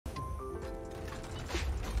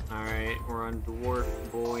Alright, we're on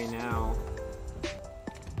Dwarf Boy now.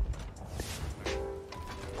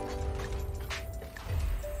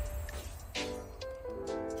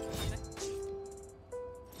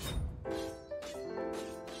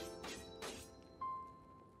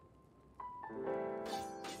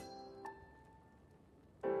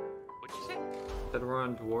 What'd you say? Said we're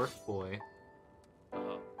on Dwarf Boy.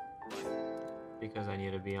 Uh-huh. Because I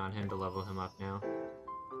need to be on him to level him up now.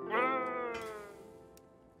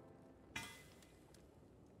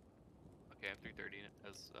 Okay, I'm 330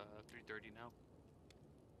 as 330 now.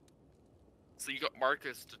 So you got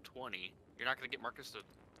Marcus to 20. You're not gonna get Marcus to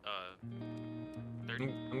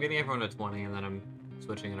 30. I'm getting everyone to 20 and then I'm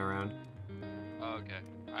switching it around. Oh, okay,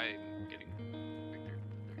 I'm getting Victor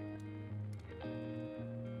to 30.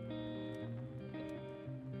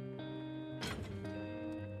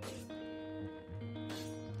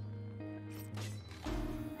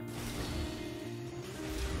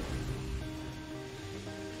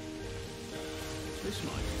 This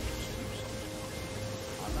might be useful.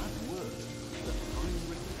 I've had word that I'm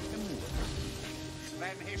with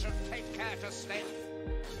Then he should take care to stay.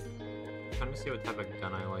 I'm trying to see what type of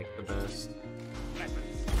gun I like the best.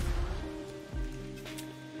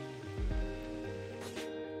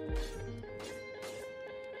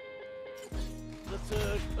 the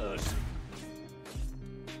third person.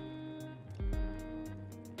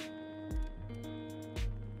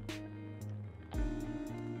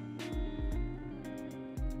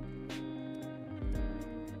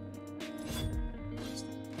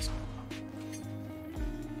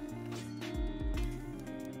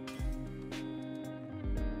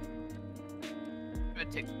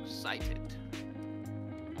 Excited.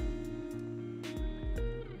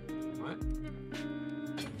 What?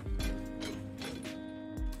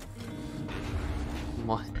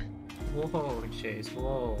 What? Whoa, Chase,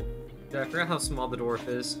 whoa. Dude, I forgot how small the dwarf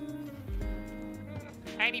is.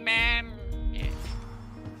 Tiny man! Yeah.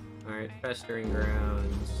 Alright, festering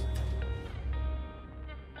grounds.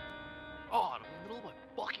 Oh, I'm in the middle of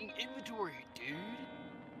my fucking inventory, dude!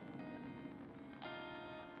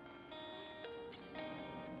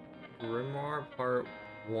 Grimoire part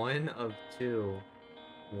 1 of 2.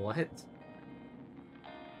 What?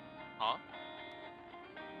 Huh?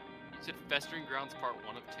 You said Festering Grounds Part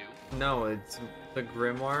 1 of 2? No, it's the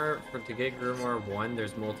Grimoire. To get Grimoire 1,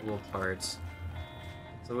 there's multiple parts.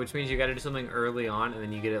 So which means you gotta do something early on and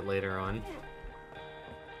then you get it later on.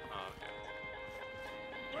 Oh,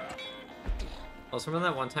 okay. Also, remember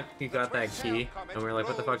that one time you got that key and we were like,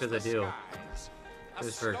 what the fuck does it do? It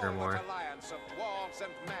was for a Grimoire.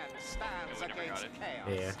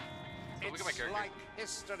 Yeah. Look at my character. Like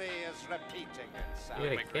history is repeating itself. You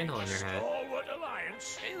got a candle on your head. Stalwart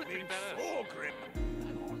alliance. Hey, look pretty badass. Thorgrim.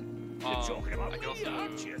 Hang on. You're talking about I can me, also-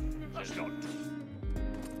 aren't you? That's not.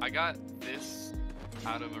 I got this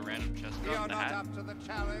out of a random chest You're drop in the not hat. up to the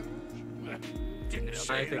challenge. Didn't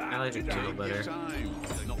say that. I like the did I? candle better.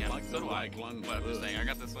 Not Yeah, like so the do I. like one. But I'm just saying, I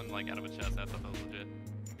got this one like out of a chest. I thought that was legit.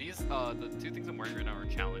 These, the two things I'm wearing right now are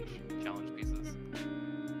challenge pieces.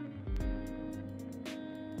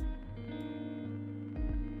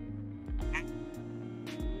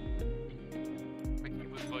 My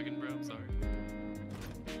game was bugging, bro. I'm sorry.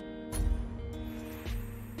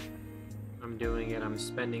 I'm doing it. I'm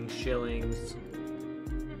spending shillings.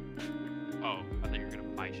 Oh, I thought you were gonna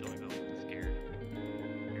buy shillings. I was scared.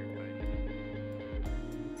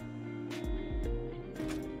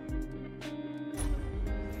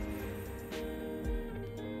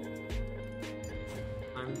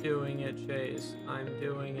 I'm doing it, Chase. I'm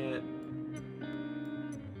doing it.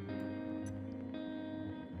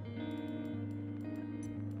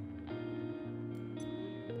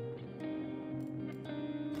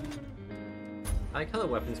 I like how the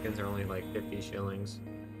weapon skins are only like 50 shillings.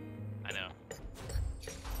 I know.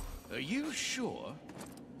 Are you sure?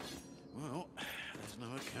 Well, there's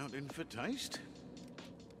no accounting for taste.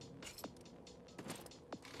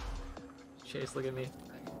 Chase, look at me.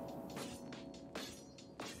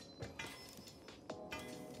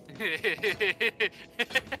 You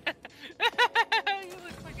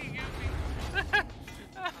look fucking goofy.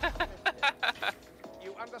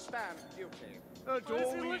 You understand duty. Why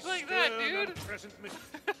does he look like that, dude?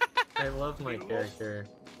 I love my character.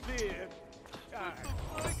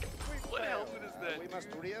 What helmet is that, We dude? must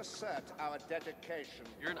reassert our dedication.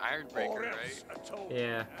 You're an Iron Breaker, right?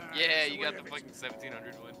 Yeah. Yeah, you got the fucking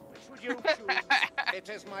 1700 one. It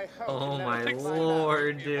is my hope. Oh never my to find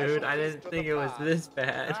lord, out dude. I vessels didn't to think the it was bar. this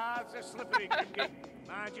bad.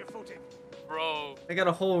 Mind your footing. Bro. I got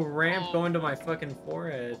a whole ramp Oh. going to my fucking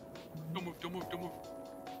forehead. Don't move, don't move, don't move.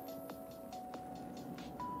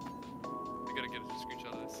 I gotta get a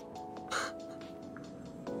screenshot of this.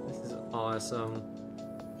 Awesome.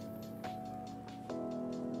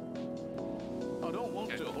 I don't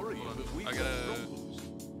want Okay, to hurry you, hold on. but we've I got gotta- problems.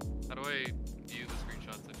 How do I view the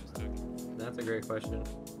screenshots I just took? That's a great question.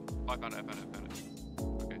 Oh, I found it.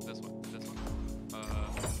 Okay, this one.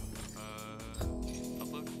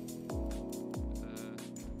 Upload.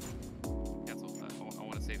 Cancel that. I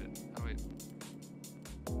want to save it. How do I?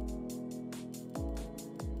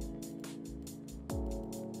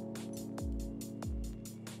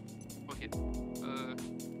 Okay.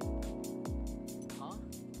 Huh?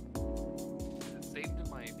 Is it saved in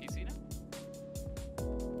my PC now?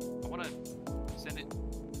 I want to send it to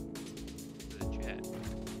the chat.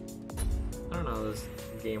 I don't know how this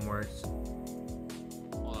game works.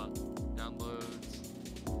 Hold on. Downloads.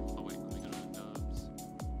 Oh wait, let me go to Dubs.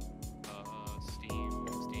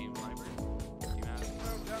 Steam library. Do you have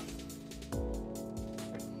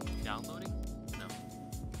downloading? No.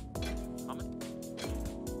 Comment?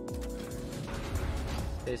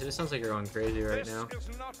 Hey, so this sounds like you're going crazy right now. This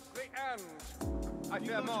is not the end. I You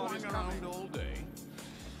fear go more is flying around coming. all day.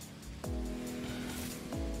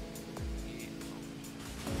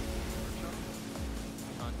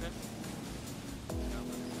 Content.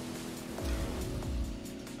 Downloads.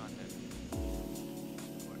 Content.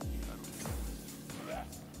 What? I don't know.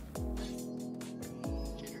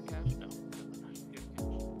 Jitter cache? No. Jitter cache.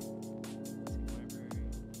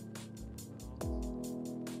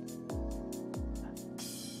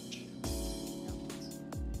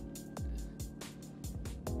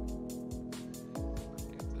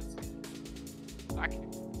 Steam library.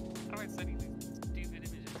 How do I send you these stupid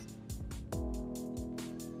images?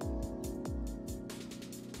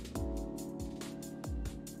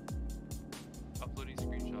 Uploading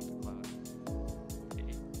screenshot to cloud.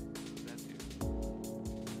 Okay, that too.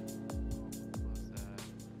 Close that.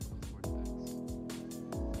 Close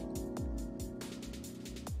Vortex.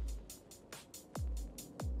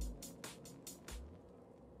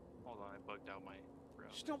 Hold on, I bugged out my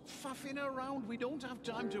browser. Stop faffing around. We don't have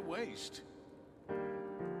time to waste.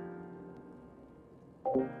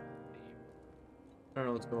 I don't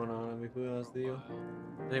know what's going on. I'll be completely honest with you.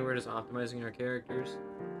 I think we're just optimizing our characters.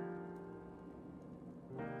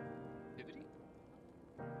 Activity?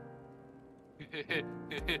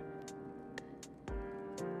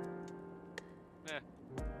 Eh.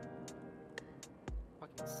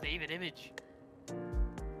 Fucking save an image.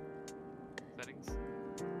 Settings.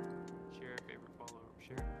 Share, favorite, follow,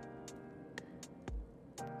 share.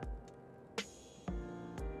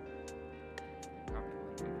 Copy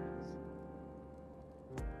the link, I guess.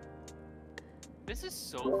 This is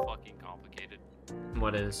so fucking complicated.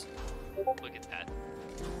 What is? Look at that.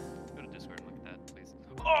 Go to Discord and look at that, please.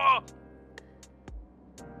 Oh!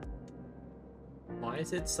 Why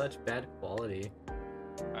is it such bad quality?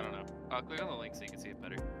 I don't know. Click on the link so you can see it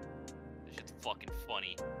better. This shit's fucking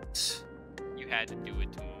funny. You had to do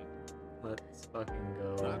it to him. Let's fucking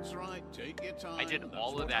go. That's right. Take your time. I did That's all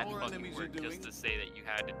of what that our fucking enemies are work doing. just to say that you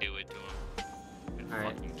had to do it to him. And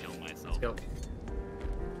Alright. fucking kill myself. Let's go.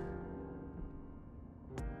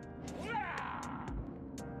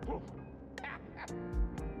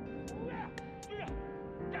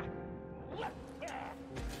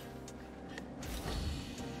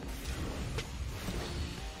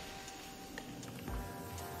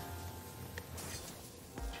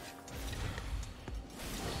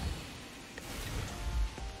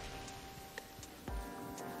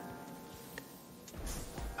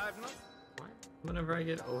 I've not. Why? Whenever I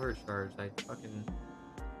get overcharged, I fucking...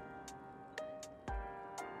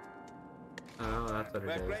 Oh, that's what We're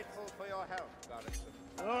it is. grateful for your help, Garrison.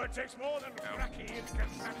 Oh, it takes more than Bracky and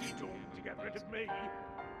Kazaki to get rid of me.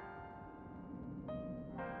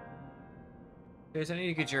 Guys, I need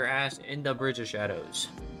to get your ass in the Bridge of Shadows.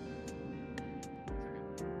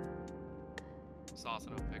 Sauce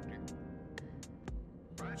and a Victor.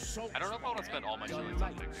 So I don't know if I want to spend all my shillings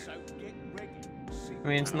on Victor. So get ready. See I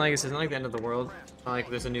mean, it's not like it's not like the end of the world. It's not like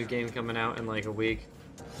there's a new game coming out in like a week.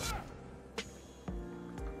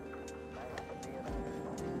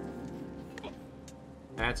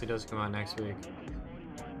 It actually does come out next week.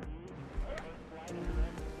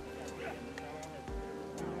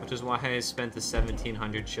 Which is why I spent the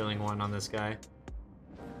 1700 shilling one on this guy.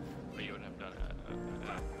 But you wouldn't have done it. You wouldn't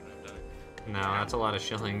have done it. No, that's a lot of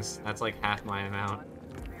shillings. That's like half my amount.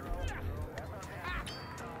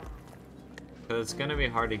 Because it's gonna be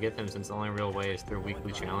hard to get them since the only real way is through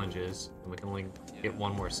weekly challenges. And we can only get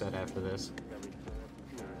one more set after this.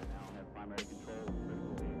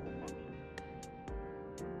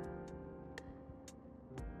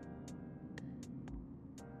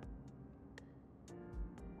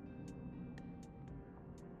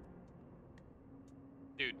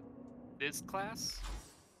 Dude, this class,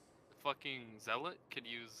 the fucking zealot could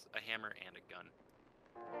use a hammer and a gun.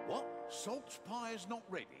 What? Salt's pie is not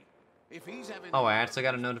ready? If he's having Oh, I actually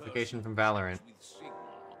got a notification from Valorant. with Sigma,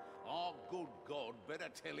 our good God better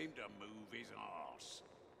tell him to move his arse.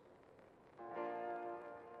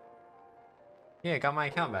 Yeah, got my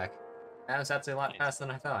account back. That was actually a lot faster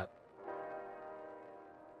than I thought.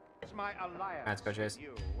 My alliance Let's go, Chase. with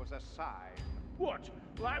you was a sign. What?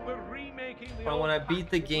 Like we're remaking the But old when I beat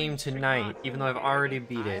the pact game between tonight, Sigmar even though I've and already Gaelic?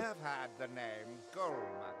 beat I it, have had the name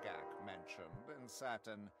Gulmagak mentioned in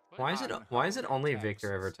certain. why is it only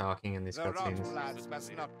Victor ever talking in these The cutscenes? Rotbloods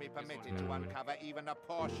must not be permitted to uncover even a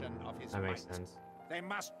portion of his That makes might. sense. They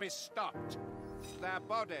must be stopped. Their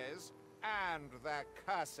bodies and their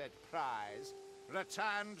cursed prize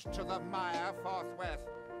returned to the mire forthwith.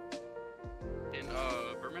 In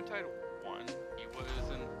Vermintide 1, he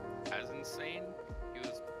wasn't as insane. He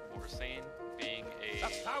was more sane, being A a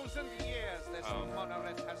 1,000 years this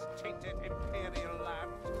monolith has tainted Imperial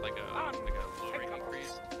land. like a low ranking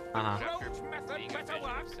priest. Uh-huh. After Roach method being a better vision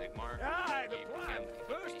of work. Sigmar, Aye, the he plan.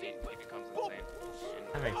 First he becomes insane.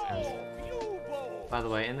 That makes sense. You both. By the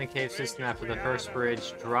way, in the cave system after the first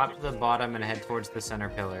bridge, drop to the bottom and head towards the center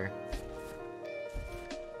pillar.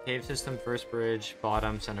 Cave system, first bridge,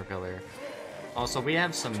 bottom, center pillar. Also, we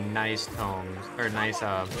have some nice tomes, or nice,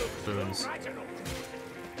 boons. Right enough.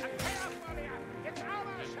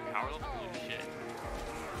 Power level, holy shit.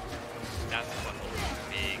 That's fucking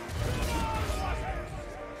big.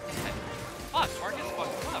 Fuck, Marcus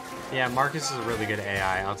fucked up. Yeah, Marcus is a really good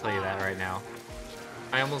AI, I'll tell you that right now.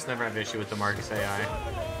 I almost never have issue with the Marcus AI.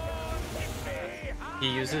 He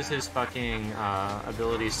uses his fucking,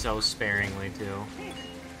 abilities so sparingly, too.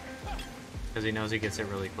 Because he knows he gets it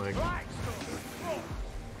really quick.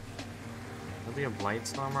 Will be a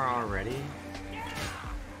Blightstormer already?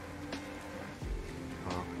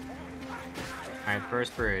 Oh. Alright,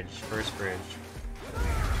 first bridge, first bridge.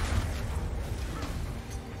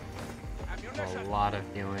 A lot of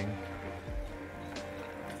healing.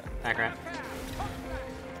 Back rat.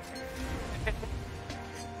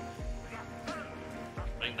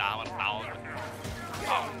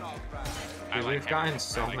 Dude, we've gotten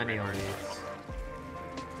so many elites.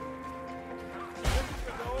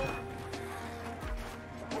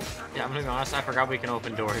 Yeah, I'm gonna be honest, I forgot we can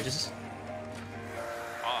open doors.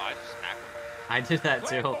 Oh, I just smacked him. I did that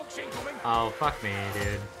too. Oh, fuck me,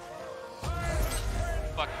 dude.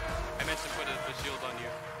 Fuck. I meant to put the shield on you.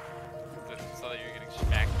 So that you're getting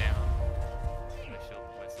smacked down. I shield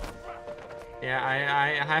myself. Yeah,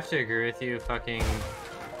 I have to agree with you, fucking...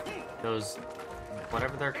 Those...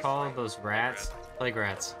 Whatever they're called, those rats? Plague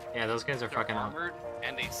rats. Yeah, those guys are They're fucking... armored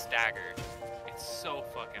and they stagger. It's so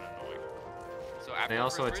fucking annoying. So after They the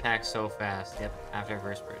also first bridge, attack so fast. Yep, after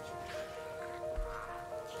first bridge.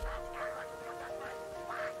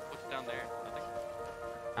 what's down there? Nothing.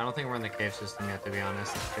 I don't think we're in the cave system yet, to be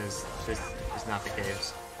honest, because this is not the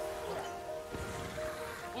caves.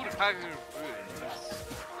 Ooh, the tiger.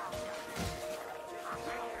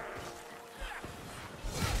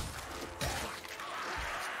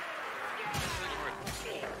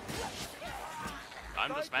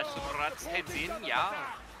 Time to smash some rats' heads in, yeah.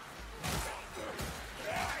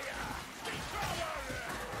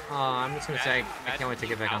 Oh, I'm just gonna say, I can't wait to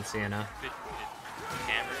get back on Sienna.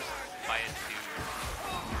 Cameras by a dude.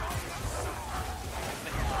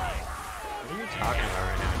 What are you talking about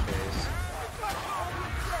right now, Chase?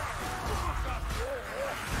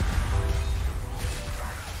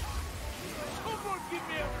 Someone give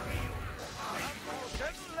me a reel.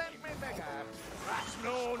 Shouldn't let me bigger. That's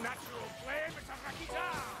no natural flame, it's a rakita.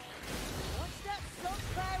 What's that so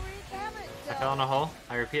fiery habit, I fell in a hole.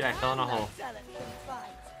 I repeat, I fell in a hole. Is that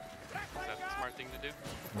the smart thing to do?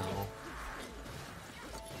 No.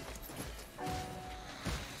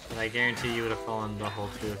 But I guarantee you would have fallen in the hole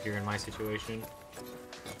too if you're in my situation.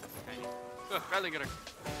 Ugh, Riley gonna.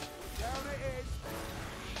 Down it is.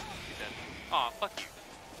 He's dead. Aw, fuck you.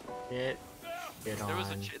 Get on.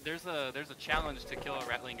 There's a challenge to kill a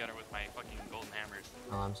rattling gunner with my fucking golden hammers.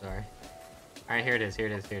 Oh, I'm sorry. Alright, here it is, here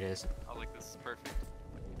it is, here it is. I was like, this is perfect.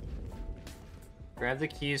 Grab the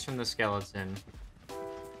keys from the skeleton.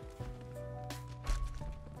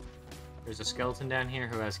 There's a skeleton down here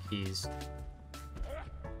who has keys.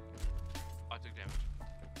 I took damage.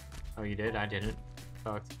 Oh, you did? I didn't.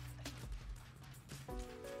 Fucked.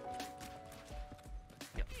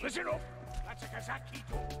 Listen up. That's a Kazaki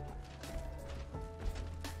door.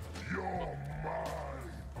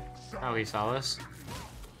 Oh, he saw us?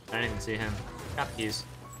 I didn't even see him. Got the keys.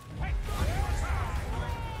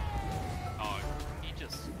 Oh, he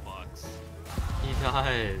just fucks. He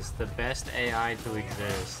does. The best AI to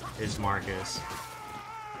exist is Marcus.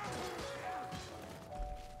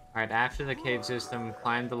 Alright, after the cave system,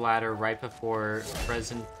 climb the ladder right before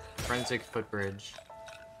Forensic Footbridge.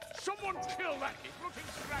 Someone kill that rotting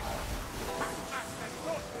dragon!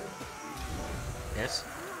 Yes?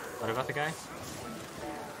 What about the guy? Up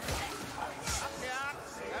here,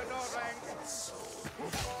 outdoor ranks.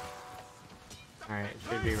 Alright, it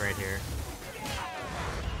should be right here.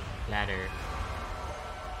 Ladder.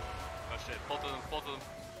 Oh shit, both of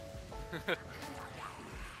them.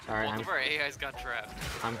 Sorry, Both of our AIs got trapped.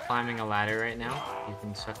 I'm climbing a ladder right now. You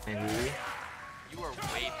can suck my booty. You are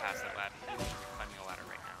way past that ladder. You're climbing a ladder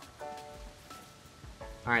right now.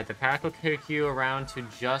 Alright, the pack will kick you around to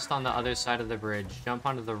just on the other side of the bridge. Jump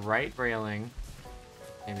onto the right railing.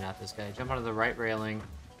 Maybe not this guy. Jump onto the right railing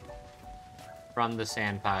from the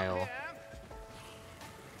sand pile.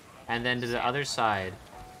 And then to the other side.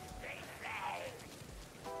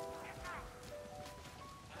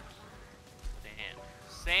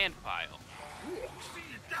 Sand pile.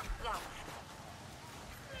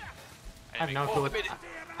 I have no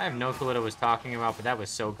clue what it was talking about, but that was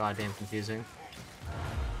so goddamn confusing.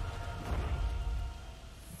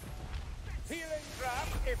 Healing drop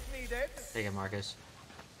if needed. Take it, Marcus.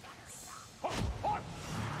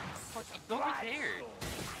 Don't get scared.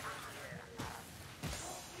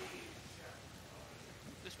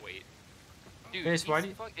 Just wait. Dude, Chris, why do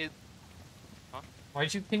you... Huh?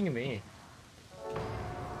 Why'd you ping me?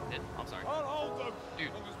 I'm sorry. I'll hold them. Dude,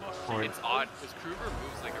 Or- it's odd because Kruger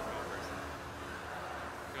moves like a real person.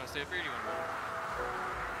 You wanna stay up here or do you wanna move?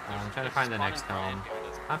 I'm trying to find the next home.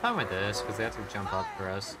 I'm fine with this, because they have to jump up for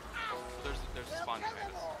us. Well, there's a spawn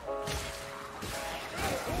behind us.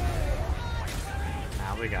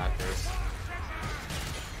 Now we got this.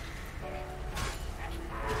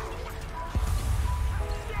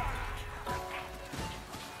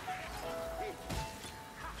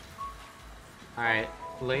 Alright,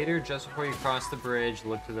 later, just before you cross the bridge,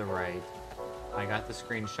 look to the right. I got the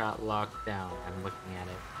screenshot locked down. I'm looking at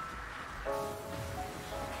it.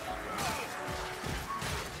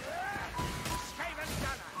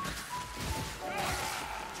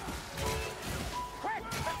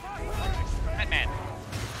 Batman!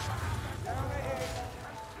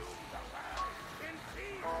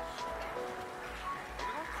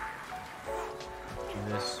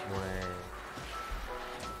 This way.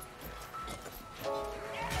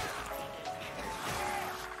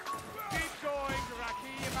 Keep going,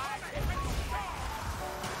 Rocky.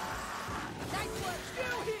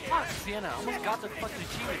 Fuck, Sienna, almost got the fucking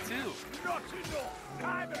achievement too. Not enough.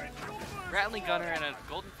 Time and Rattling gunner and a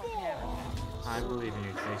golden fucking hammer. I believe in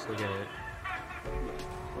you, Chase. You'll get it.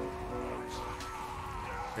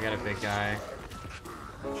 We got a big guy.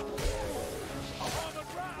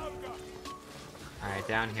 Alright,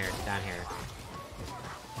 down here, down here.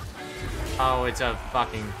 Oh, it's a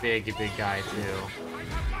fucking big guy, too.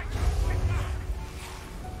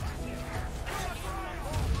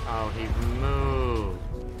 Oh, he moved.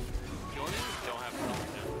 The only thing we don't have health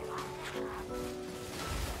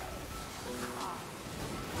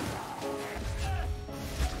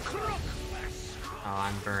Oh,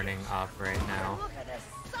 I'm burning up right now. Look at the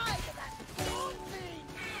size of that thing.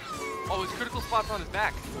 Oh, his critical spot's on his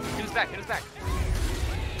back. Hit his back, hit his back.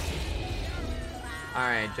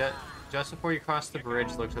 Alright, just before you cross the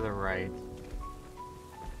bridge, look to the right.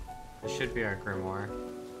 This should be our grimoire.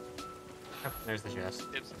 Oh, there's the chest.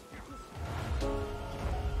 Tips.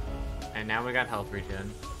 And now we got health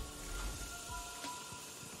regen.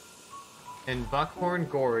 In Buckhorn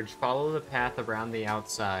Gorge, follow the path around the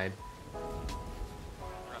outside. We're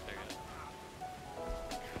not there yet.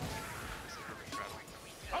 This is Kruger's travel.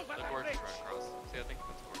 The gorge is right across. See, I think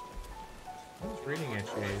that's gorge. Who's reading it,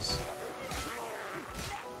 Chase?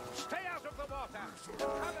 Stay out of the water. Cannons will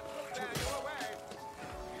bear you away.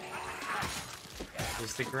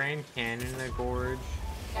 Is the Grand Canyon in the gorge?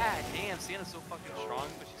 God damn, Sienna's so fucking strong,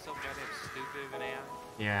 but she's so goddamn stupid of an AI.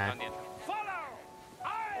 Yeah. On the entrance. Follow. I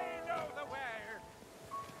know the way.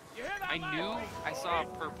 You hear that? I knew I saw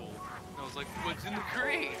purple, and I was like, what's in the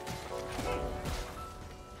crate?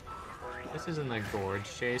 This isn't the gorge,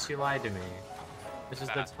 Chase. You lied to me. This is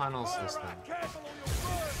the tunnel system. Careful or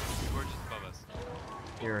you'll burn. Gorge is above us.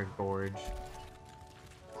 You're a gorge. So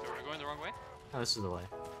we're going the wrong way? Oh, this is the way.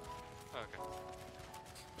 Oh, okay.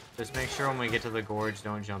 Just make sure when we get to the gorge,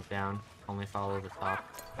 don't jump down. Only follow the top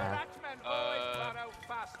path.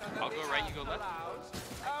 I'll go right, you go left?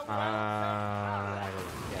 I don't know.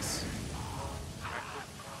 Yes.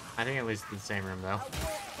 I think at least the same room, though. A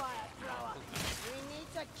wolf fire thrower. We need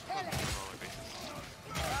to kill it. Roller basis.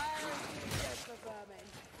 Fire and future for vermin.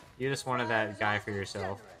 You just wanted that guy for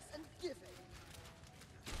yourself. Generous and giving.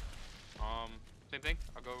 Same thing.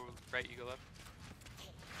 I'll go right, you go left.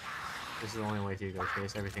 This is the only way to go,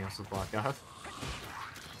 Chase. Everything else is blocked off.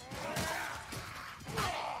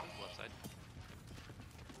 Left side.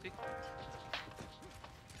 See?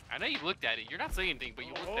 I know you looked at it. You're not saying anything, but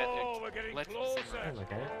you looked at it. Oh, we're getting Let me closer. see. I didn't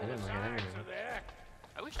look at it. I didn't look at anything. Signs are there.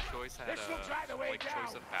 I wish choice had This looks like the way like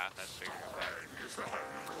choice down. of path had figured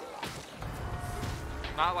out.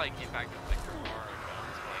 Not like in fact like your bar or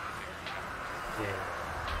guns, but like figuring out. Yeah.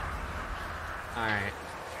 Alright.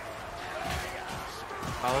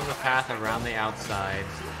 Follow the path around the outside.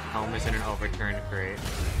 Home is in an overturned crate. There's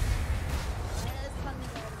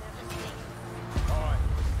something I've never seen. Aye.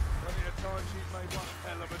 Running a time she's made one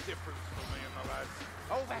hell of a difference for me and the lads.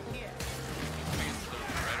 Over here. I think it's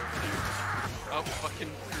right over there. Oh,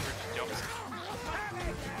 fucking Kruger just jumps.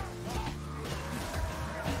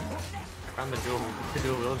 I found the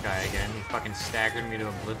dual wheel guy again. He fucking staggered me to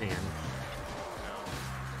oblivion.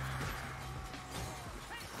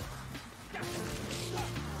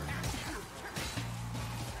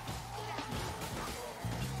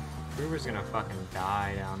 Kruger's gonna fucking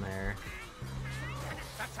die down there.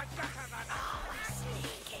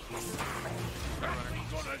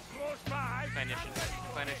 Gonna close by. Planation.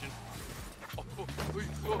 Planation. Oh, oh, oh,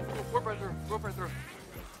 oh, oh, warp right through. Warp right through.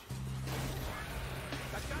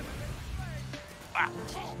 Ah.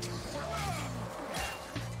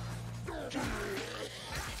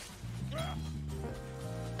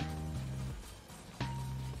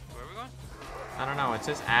 Where are we going? I don't know, it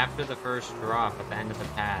says after the first drop at the end of the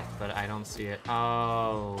path, but I don't see it.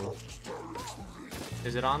 Oh.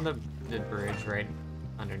 Is it on the bridge right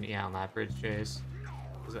underneath? Yeah, on that bridge, Chase.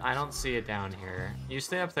 'Cause I don't see it down here. You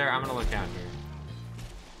stay up there, I'm gonna look down here.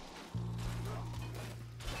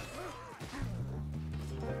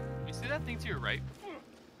 You see that thing to your right?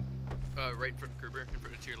 Right from Kruger, in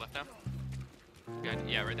front to your left now?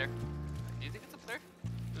 Yeah, right there. Do you think it's up there?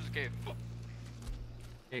 There's a cave.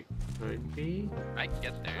 It could be. I can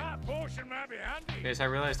get there. That potion might be handy. Guys, I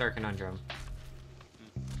realized our conundrum.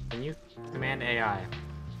 Can you command AI?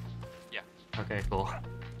 Yeah. Okay, cool.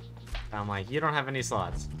 I'm like, you don't have any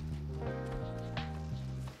slots.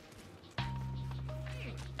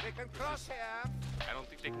 We can cross here. I don't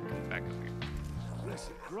think they can come back up here.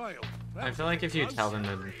 Blessed Grail. I feel like if you tell them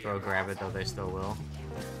to throw grab it, though, they still will.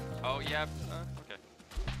 Oh, yeah. Okay.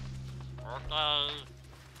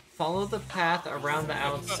 Follow the path around the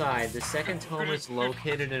outside. The second home is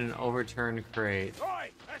located in an overturned crate.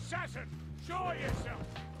 Oi, assassin, show yourself.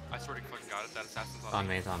 I sort of fucking got it. That assassin's It's on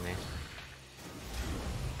me, it's on me.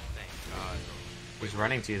 Thank God. He's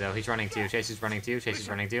running to you, though. He's running to you. Chase is running to you. Chase is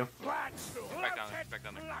running to you. Back down there. Back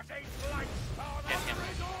down there. Get him.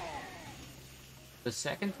 The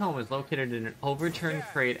second home is located in an overturned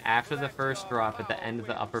crate after the first drop at the end of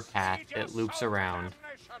the upper path. It loops around.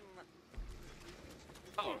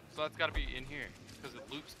 Oh, so that's gotta be in here. Because it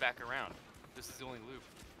loops back around. This is the only loop.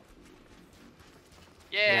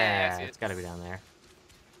 Yeah, I see it's it. gotta be down there.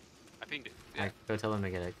 I pinged it. Yeah. Alright, go tell them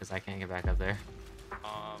to get it, because I can't get back up there.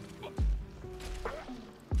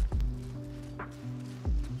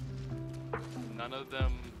 None of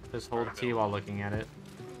them. Just hold T while looking at it.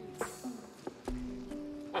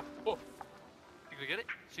 Oh, oh. She gonna get it?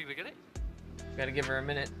 She gonna get it? Gotta give her a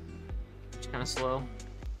minute. She's kind of slow.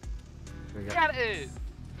 There we go. Got it!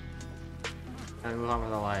 And move on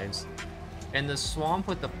with our lives. In the swamp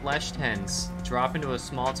with the flesh tents, drop into a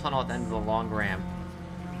small tunnel at the end of the long ramp.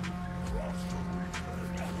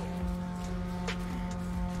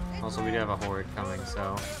 Also, we do have a horde coming,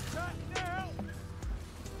 so...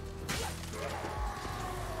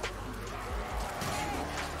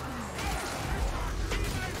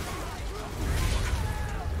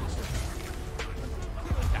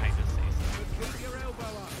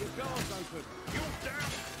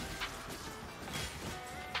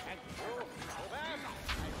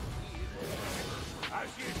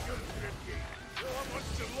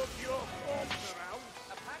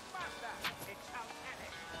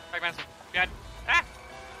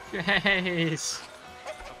 Chase!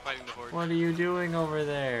 I'm fighting the horde. What are you doing over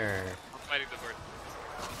there? I'm fighting the horde.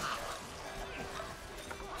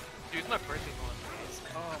 Dude, it's my birthday one.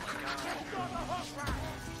 Oh my god.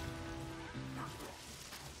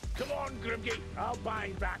 Come on, Grimgy, I'll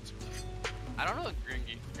bind that. I don't know what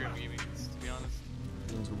Grimgy means, to be honest.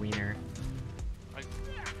 It means wiener.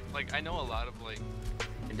 Like, I know a lot of, like,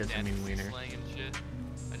 It doesn't mean wiener. slang and shit.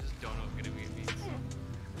 I just don't know what Grimgy means.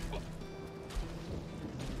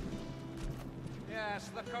 Yes,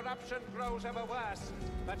 the corruption grows ever worse,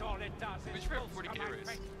 but all it does is... Which for 40k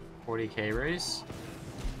race? 40k race?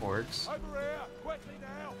 Orcs. Over here, quickly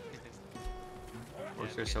now.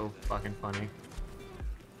 Orcs are so fucking funny.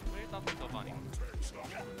 What do you thought was so funny?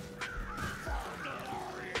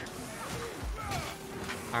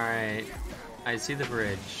 Alright. I see the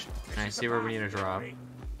bridge. And I see where we need to drop.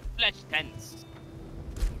 Flesh tents.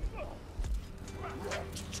 So what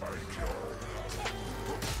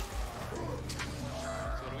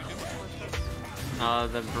do we do with flesh tents?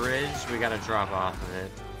 The bridge, we gotta drop off of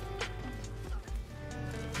it.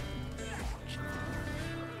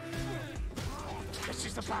 This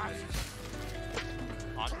is the plan.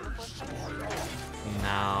 Onto the flesh tents?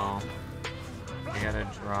 No. We gotta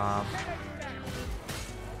drop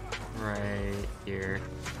right here.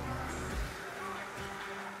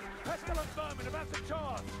 Pestilence vermin about to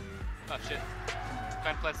charge. Oh shit.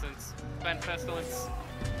 Fan pestilence. Fan pestilence.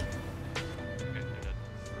 Okay, they're dead.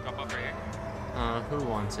 Drop off right here. Who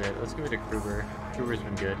wants it? Let's give it to Kruger. Kruger's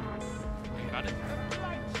been good. Got it.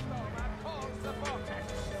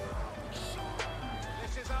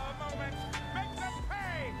 This is our moment. Make them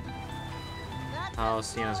pay. Oh,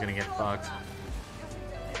 Sienna's gonna get fucked.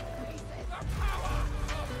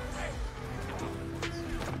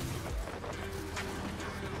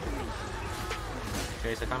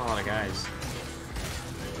 Chase, I found a lot of guys.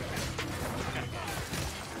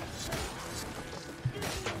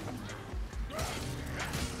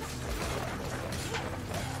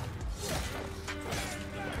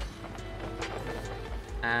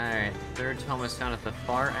 Alright, third tome is found at the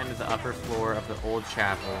far end of the upper floor of the old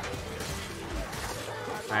chapel.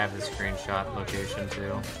 I have the screenshot location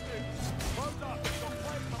too.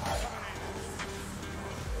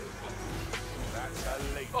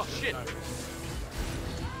 Oh shit!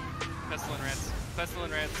 Pestilent rats.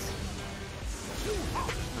 Pestilent rats.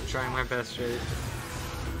 I'm trying my best, Jade.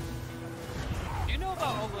 Do you know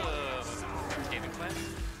about all the Skaven clans?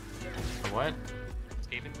 The what?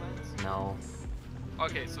 Skaven clans? No.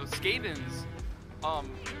 Okay, so Skavens,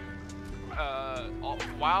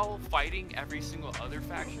 while fighting every single other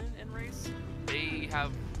faction in race, they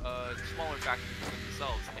have smaller factions within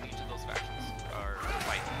themselves, and each of those factions are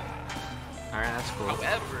fighting. Alright, that's cool.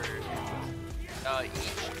 However,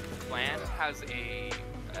 each clan has a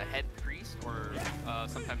head priest, or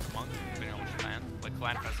sometimes monk, depending on which clan. Like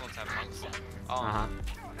clan pestilence have monks.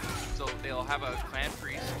 So they'll have a clan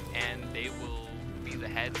priest, and they will be the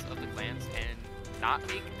heads of the clans and not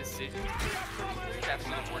make decisions that's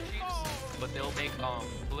for the war chiefs, but they'll make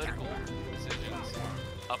political decisions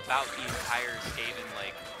about the entire Skaven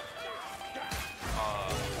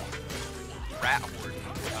rat horde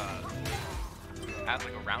as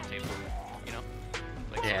like a round table, you know?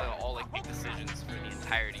 Like Yeah. so they'll all like make decisions for the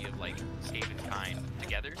entirety of like Skaven kind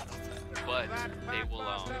together, but they will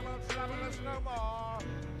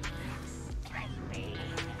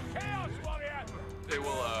they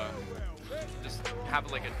will just have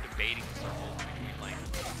like a debating circle between like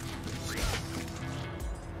priests.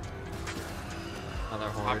 Another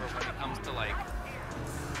However, horde. when it comes to like,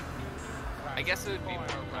 I guess it would be more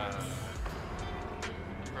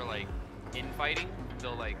for like infighting.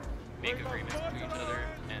 They'll like make agreements with each other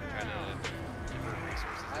and try to divert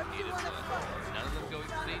resources if needed. So none of them go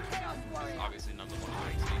extinct. Because obviously none of them want to go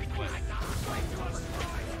extinct, but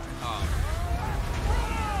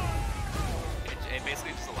it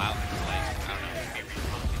basically just allows them to like, I don't know, be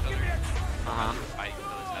reasonable with each other. Fight each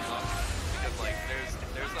other's heads off. Because like there's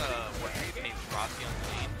a war chief named Frosty on the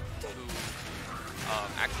lane who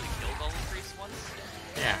actually killed all the priests once.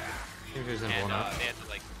 Yeah. He was And enough. they had to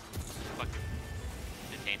like fucking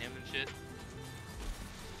detain him and shit.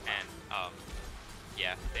 And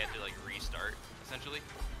yeah, they had to like restart essentially.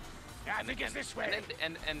 Yeah, I And think they- it's this way.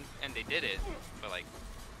 and they did it, but like,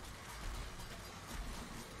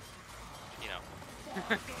 you know,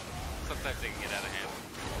 sometimes they can get out of hand. I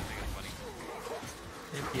think it's funny.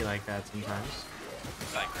 It'd be like that sometimes.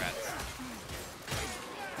 Like rats.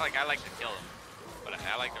 Like I like to kill them, but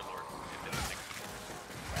I like their lore.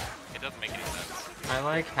 It doesn't make any sense. I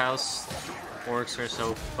like how orcs are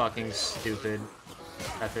so fucking stupid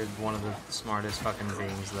that they're one of the smartest fucking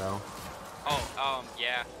beings, though. Oh,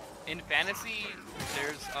 yeah. In fantasy,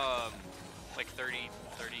 there's like 30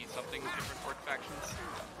 something different orc factions.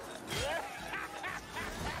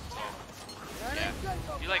 So, yeah.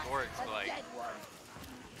 You like orcs, but like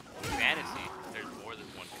in fantasy, there's more than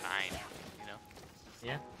one kind, you know?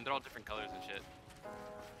 Yeah. And they're all different colors and shit.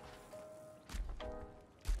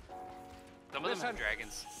 Some of them have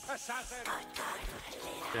dragons.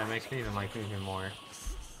 That makes me even like me even more.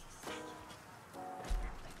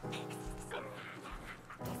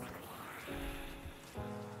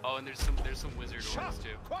 Oh, and there's some wizard ones too.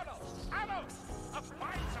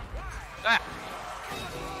 Ah!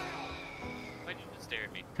 Why'd you just stare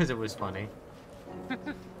at me? Because it was funny.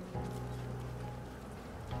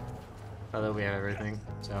 Although we have everything,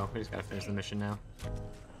 so we just gotta finish the mission now.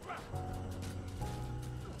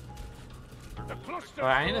 But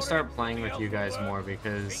I need to start playing with you guys more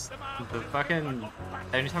because the fucking...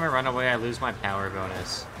 Anytime I run away, I lose my power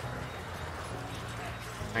bonus.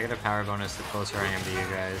 I get a power bonus the closer I am to you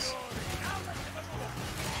guys.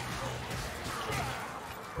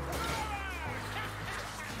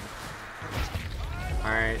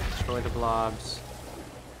 Alright, destroy the blobs.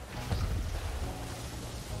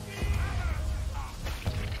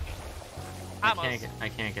 I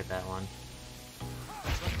can't get that one.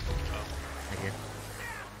 Thank you.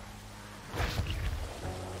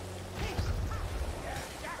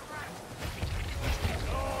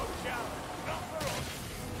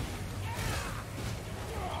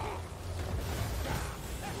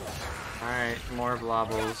 Alright, more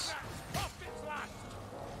blobbles.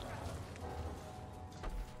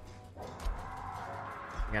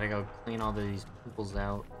 I gotta go clean all these peoples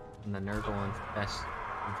out in the Nurgle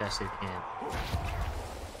infested camp.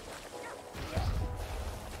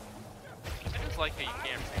 I just like how you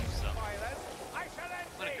can't remove stuff.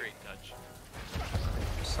 What a great touch.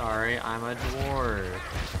 Sorry, I'm a dwarf.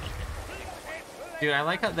 Dude, I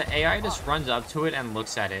like how the AI just runs up to it and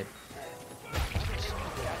looks at it.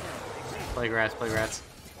 Plague rats, plague rats.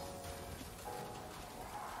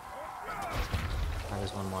 Oh,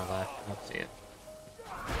 there's one more left. I don't see it.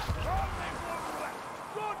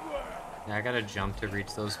 Yeah, I gotta jump to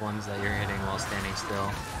reach those ones that you're hitting while standing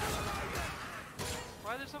still.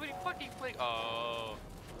 Why are there so many fucking plague? Oh.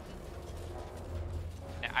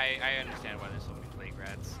 I understand why there's so many plague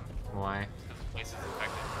rats. Why? Because the place is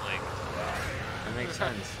infected with plague. That makes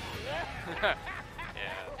sense. Yeah.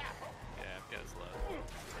 Yeah, guess love.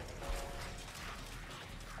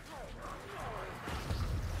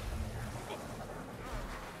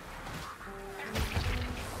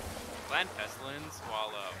 Plant pestilence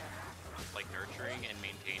while like nurturing and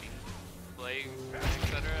maintaining plague,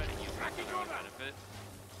 etc. and using it for their own benefit.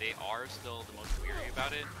 They are still the most weary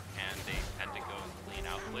about it, and they tend to go and clean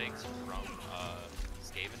out plagues from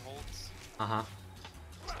Skaven holds. Uh-huh.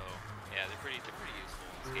 So yeah, they're pretty useful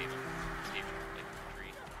in Skaven like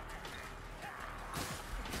tree.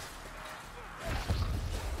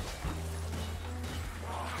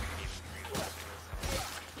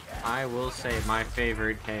 I will say my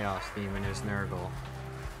favorite Chaos Demon is Nurgle.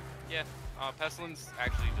 Yeah, Pestilence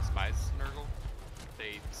actually despise Nurgle.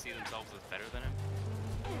 They see themselves as better than him.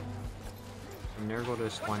 Nurgle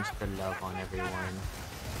just wants to love on everyone.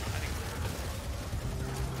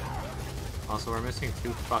 Also, we're missing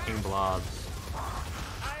 2 fucking blobs.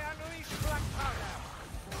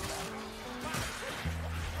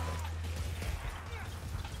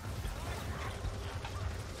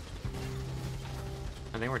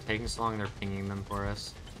 I think we're taking so long they're pinging them for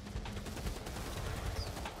us.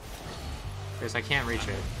 Chase, I can't reach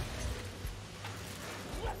it.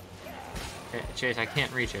 Okay, Chase, I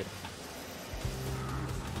can't reach it.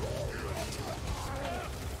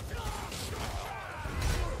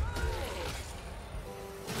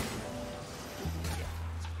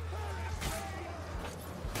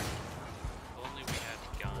 Only we had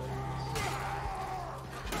guns.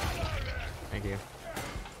 Thank you.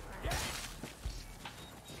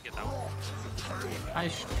 Get that one. I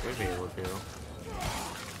should be able to.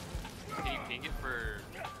 Can you ping it for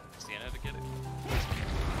Sienna to get it?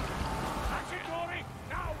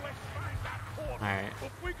 Alright.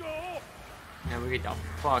 Now we get the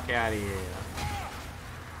fuck out of here.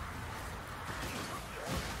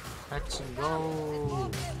 Let's go.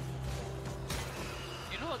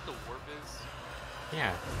 You know what the warp is?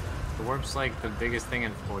 Yeah. The warp's like the biggest thing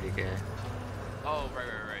in 40k. Oh,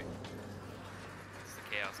 right. It's the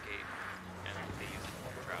Chaos Gate, and they use it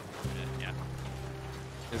for travel and shit, yeah.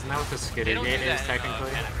 Isn't that what the They skitter don't do gate that is in, technically?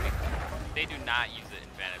 Fantasy. They do not use it in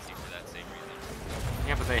Fantasy for that same reason.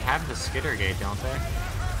 Yeah, but they have the skitter gate, don't they?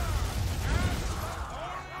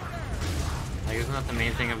 Like, isn't that the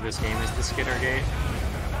main thing of this game is the skitter gate?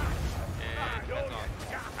 It depends on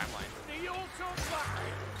timeline.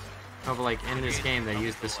 No, but like in this game they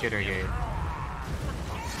use the skitter gate.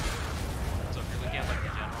 So if you're looking at like the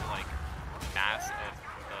general like mass of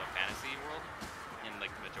the fantasy world in like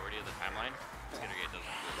the majority of the timeline, Skitter Gate doesn't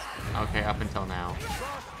exist. Okay, up until now.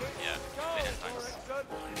 Yeah, the end times.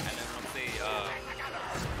 And then once they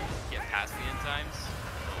get past the end times,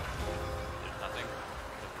 there's nothing.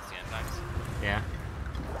 It's the end times. Yeah.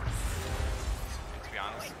 And to be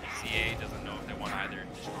honest, CA doesn't know if they want to either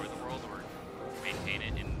destroy the world or maintain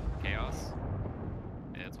it in chaos.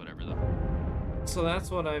 Yeah, it's whatever though. So that's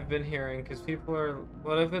what I've been hearing, because people are...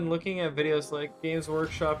 What I've been looking at videos like, Games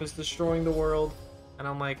Workshop is destroying the world, and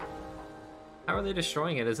I'm like, how are they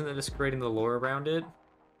destroying it? Isn't it just creating the lore around it?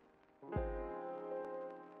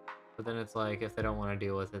 But then it's like, if they don't want to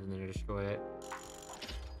deal with it, then they destroy it.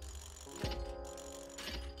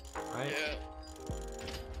 Right? Yeah.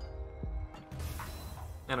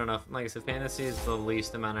 I don't know. Like I said, fantasy is the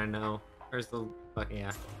least amount I know. There's the... Fuck,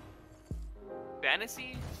 yeah.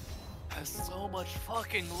 Fantasy has so much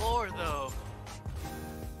fucking lore though.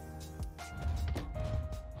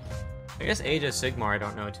 I guess Age of Sigmar I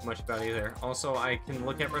don't know too much about either. Also, I can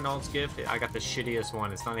look at Renault's gift. I got the shittiest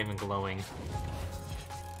one. It's not even glowing.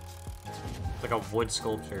 It's like a wood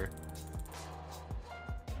sculpture.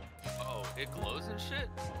 Oh, it glows and shit?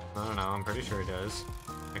 I don't know. I'm pretty sure it does.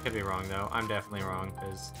 I could be wrong though. I'm definitely wrong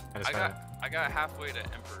because I got halfway to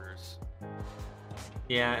Emperors.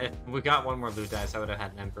 Yeah, if we got one more loot dice, I would have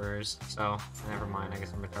had an Emperor's. So never mind. I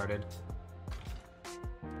guess I'm retarded.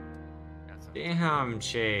 Damn,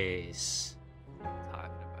 Chase.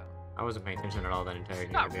 Talking about. I wasn't paying attention at all that entire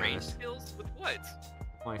game. Not to be range honest. skills with what?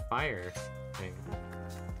 My fire thing.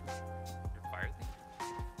 Your fire thing?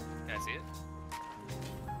 Can I see it?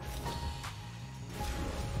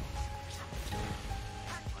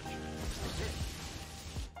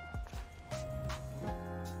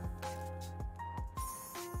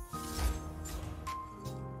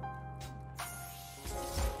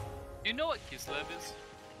 You know what Kislev is?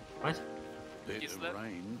 What? Bit Is of that-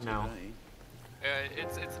 rain No. today.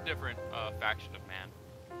 It's a different faction of man.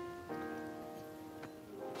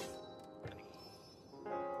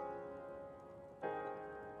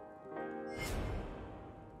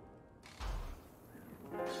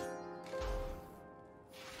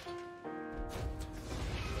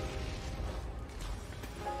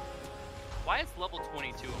 Why is level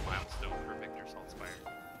 22 a milestone for Victor Saltspire?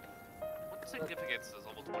 What significance does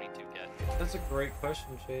level 22 get? That's a great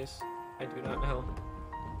question, Chase. I do not know.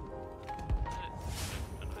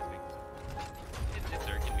 It's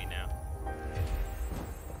irking me now.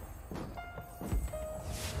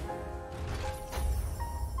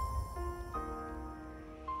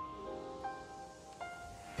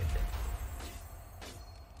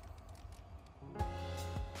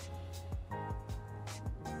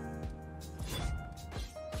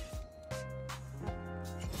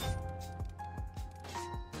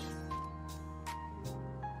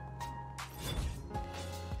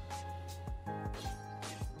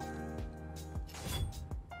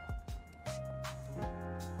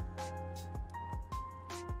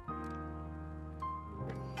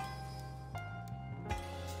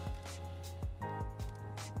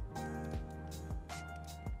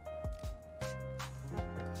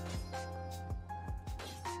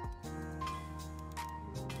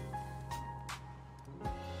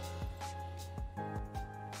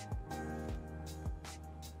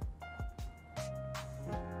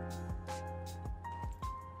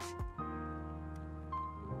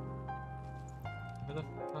 Where the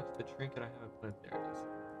fuck's the trinket I have equipped? There it is.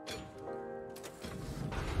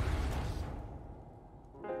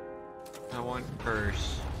 I want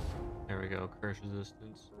curse. There we go, curse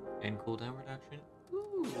resistance. And cooldown reduction.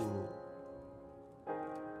 Ooh.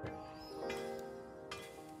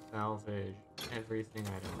 Salvage. Everything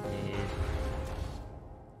I don't need.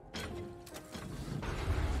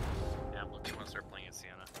 Yeah, I'm looking to start playing as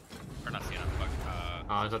Sienna. Or not Sienna, fuck.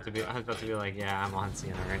 Oh, I was about to be like, yeah, I'm on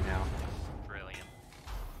Sienna right now. Brilliant.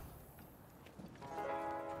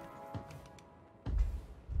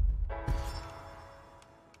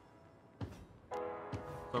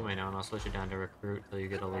 Let me know and I'll switch it down to recruit till you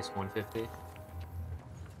get at least 150.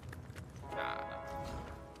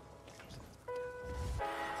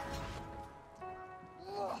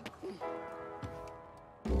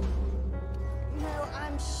 You know,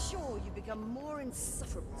 I'm sure you become more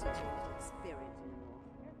insufferable since your little experience in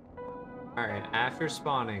the north. Alright, after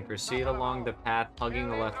spawning, proceed along the path hugging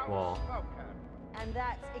the left wall. And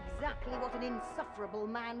that's exactly what an insufferable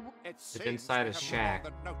man would. It seems inside we a have shack.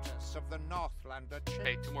 won the notice of the Northlander chief.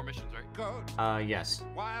 Hey, 2 more missions, right? Good. Yes.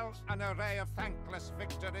 While an array of thankless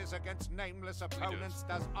victories against nameless opponents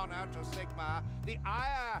does honor to Sigmar, the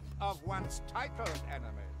ire of once titled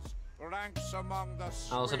enemies ranks among the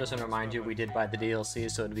I also just want to remind you, we did buy the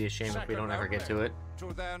DLC, so it'd be a shame if we don't ever get to it.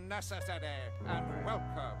 To their necessity and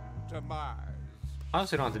welcome to Mars.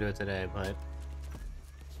 Obviously don't have to do it today, but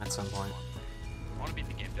at some point. I want to beat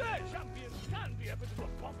the game.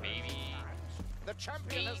 Maybe. The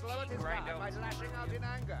champion has lowered his Grind guard by out. lashing out in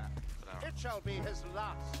anger. It shall be his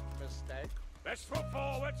last mistake. Let's foot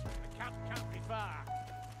forward. The camp can't be far.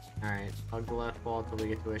 Alright, hug the left wall till we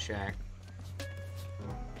get to a shack.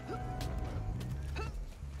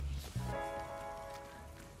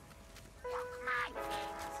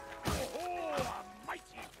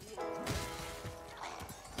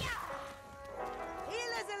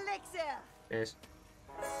 Healer's elixir! Cheers.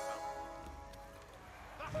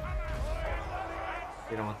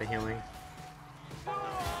 You don't want the healing.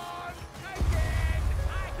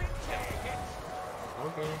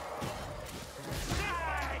 Okay.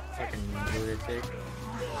 Fucking lunatic.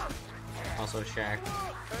 Also Shaq.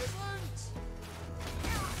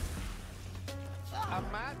 A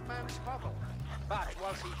madman's hovel. But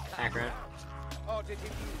was he Accurate. or did he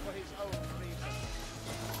use for his own reasons?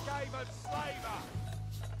 Game of slaver.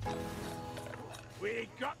 We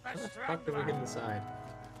got the How the strand fuck did we back. get inside?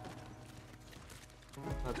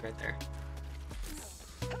 Oh, it's right there.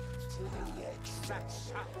 That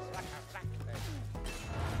sounds like a rat then.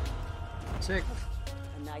 Sick.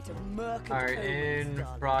 A night of murk and Alright, omens, in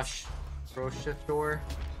darling.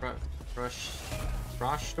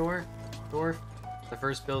 Dorf, the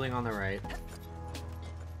first building on the right.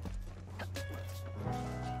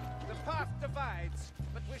 The path divides,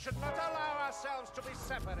 but we should not allow ourselves to be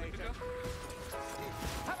separated.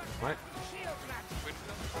 What? Shield rat. Where to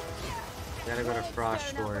go? Gotta go to Frost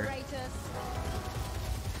Stone Store. apparatus.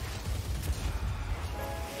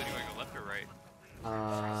 So do you want to go left or right? I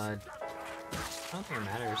don't think it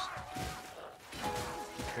matters.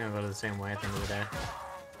 We're gonna go the same way at the end of the day.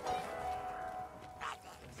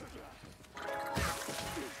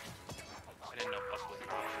 I didn't know Puff was an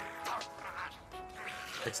option.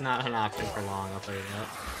 It's not an option for long, I'll tell you that.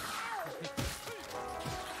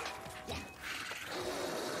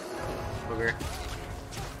 Booger.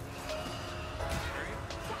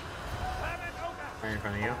 Right in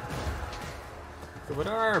front of you. So what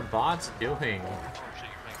are our bots doing? Oh shit,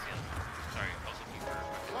 you're playing Sand. Sorry, I was looking for...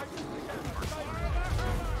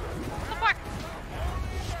 What the fuck?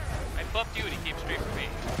 I buffed you and he came straight for me.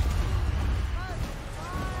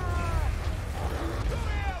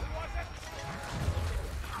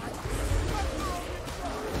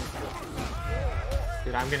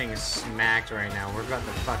 Dude, I'm getting smacked right now. We're about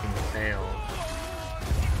to fucking fail.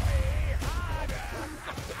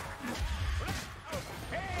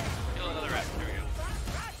 Kill another rat. There we go.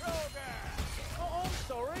 Oh, I'm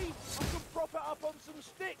sorry. I can prop it up on some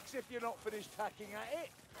sticks if you're not finished hacking at it.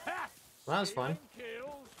 Ha! Well, that was fun.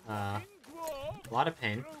 Kills. A lot of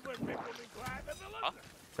pain. Huh?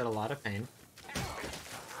 Said a lot of pain.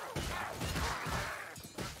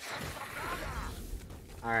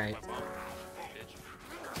 Alright. Bitch.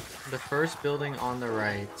 The first building on the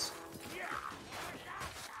right.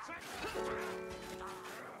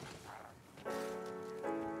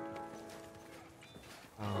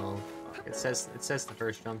 Oh, it says the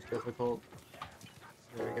first jump's difficult.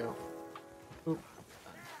 There we go. Oop.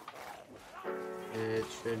 It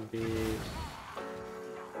should be.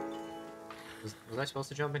 Was I supposed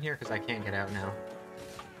to jump in here? Because I can't get out now.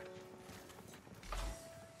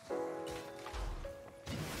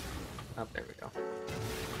 Oh, there we go.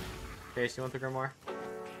 Okay, so you want the Grimoire? Yeah.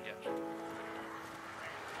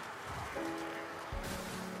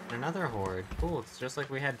 Another horde. Cool, it's just like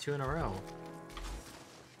we had 2 in a row.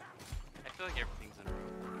 I feel like everything's in a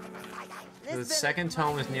row. The second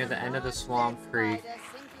tome is near the end of the Swamp Creek.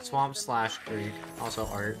 Swamp slash Creek. Also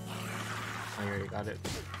art. Oh, you already got it.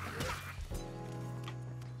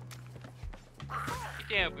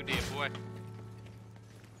 Yeah, Boudet boy.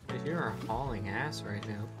 Dude, you're hauling ass right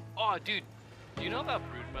now. Oh, dude. Do you know about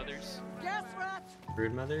brood mothers? Yes, rat!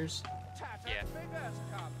 Brood mothers? Yeah.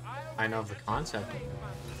 I know of the concept.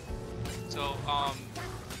 So, No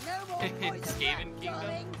more in poison Skaven rat, Kingdom,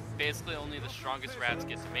 darling. basically only the strongest rats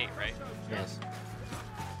get to mate, right? Yes.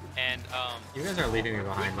 And, You guys are leaving me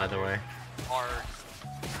behind, by the way. are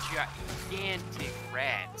gigantic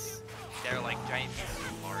rats. They're like giant pieces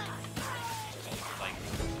of large. Like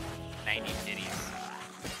 90 titties.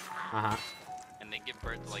 Uh-huh. And they give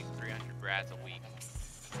birth to like 300 rats a week.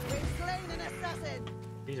 We've slain an assassin!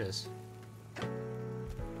 Jesus.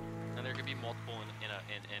 And there could be multiple in a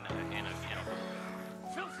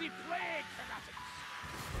Filthy plague!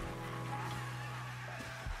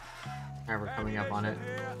 Alright, we're coming up on it.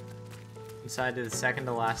 Inside to the second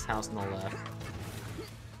to last house on the left.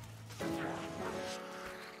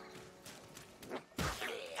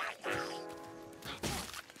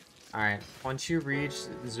 Alright, once you reach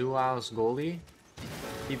Zuao's Goli,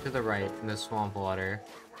 keep to the right in the swamp water.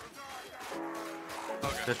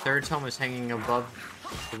 Okay. The third tome is hanging above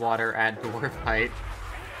the water at dwarf height.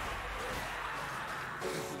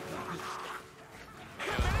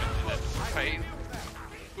 Right?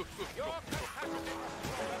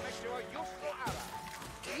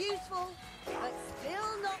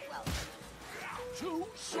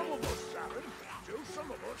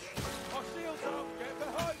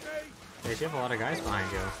 Hey, you have a lot of guys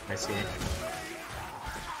behind you. I see.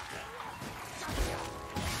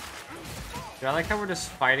 Dude, I like how we're just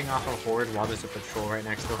fighting off a horde while there's a patrol right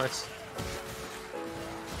next to us.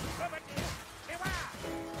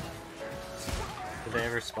 Did they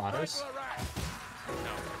ever spot us?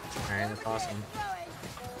 Alright, that's awesome.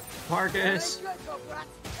 Marcus!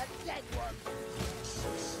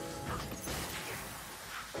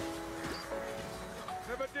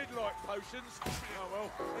 Never did like potions. Oh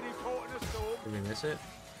well, any port in a storm. Did we miss it?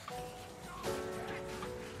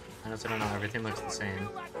 I don't know, everything looks the same.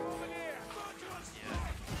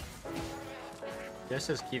 Just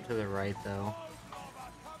says keep to the right though.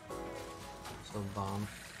 So bomb.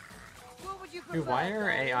 Dude, why are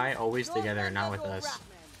AI always together and not with us?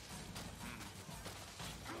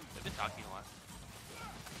 They've been talking a lot.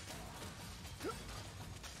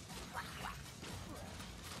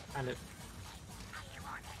 Kind of.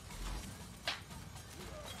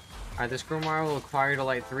 Alright, this grimoire will require you to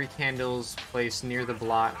light 3 candles placed near the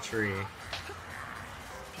blot tree.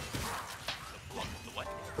 The what?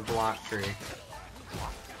 The blot tree.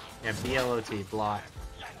 Yeah, B-L-O-T, blot.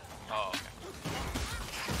 Oh, okay.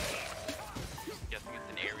 Guessing it's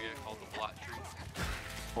an area called the blot tree.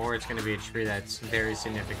 Or it's gonna be a tree that's very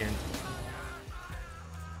significant.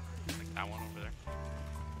 Like that one over there.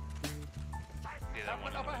 See that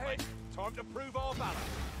one Up on the ahead. right? Time to prove our valor.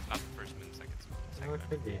 Not the first one, the second one. Oh, it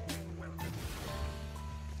could be.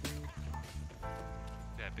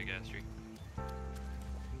 Yeah, big ass tree. I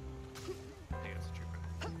think that's a trooper.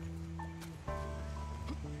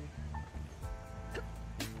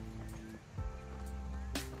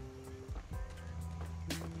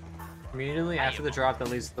 Immediately after the drop that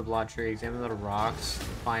leads to the blot tree, examine the rocks and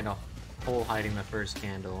find a hole hiding the first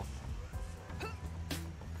candle.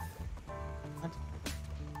 What?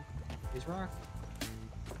 These rocks?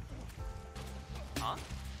 Huh?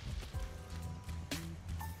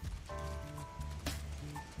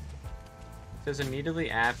 It says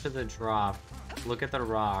immediately after the drop, look at the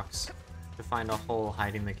rocks to find a hole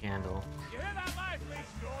hiding the candle. You hear that loud, please,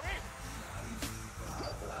 Glory?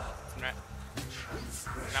 Right.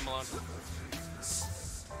 I'm alone.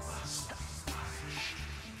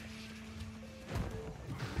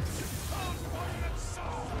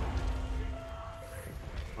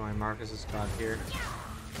 Oh, and Marcus is got here.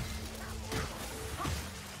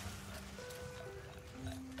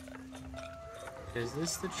 Is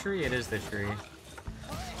this the tree? It is the tree.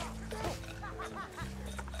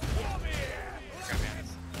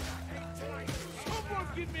 Someone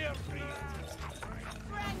give me a free.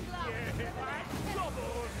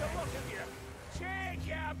 Take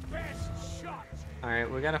your best shot. Alright,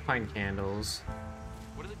 we gotta find candles.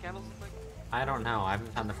 What do the candles look like? I don't know, I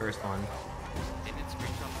haven't found the first one. They did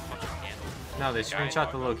screenshot a bunch of candles. No, they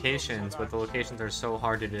screenshot the locations, but the locations are so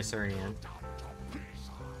hard to disorient.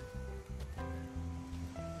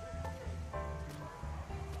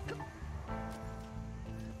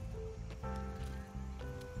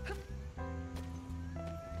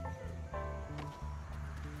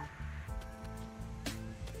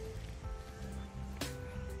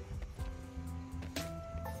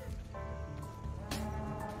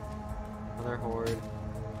 Another horde.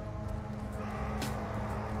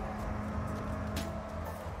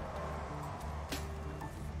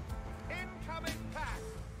 Incoming pack.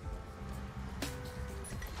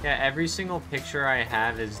 Yeah, every single picture I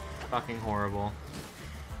have is fucking horrible.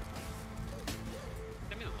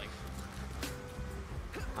 Send me the link.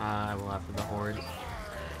 I will after the horde.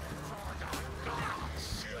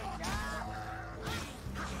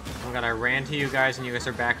 Oh god, I ran to you guys and you guys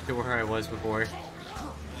are back to where I was before.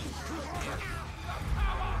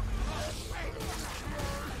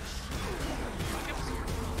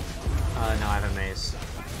 No, I have a mace.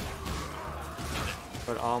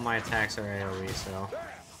 But all my attacks are AoE, so...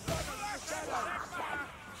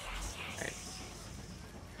 Right.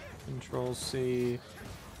 Control C.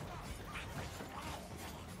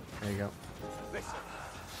 There you go.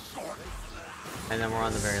 And then we're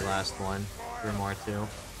on the very last one. Grimoire 2.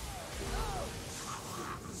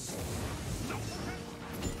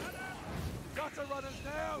 Gutter runners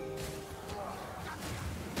now.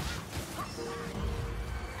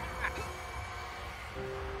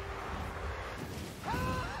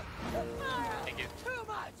 Thank you. Too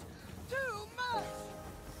much. Too much.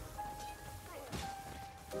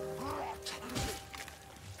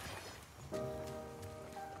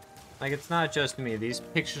 Like, it's not just me. These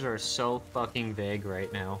pictures are so fucking vague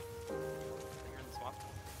right now. You're in the swamp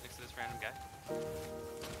next to this random guy.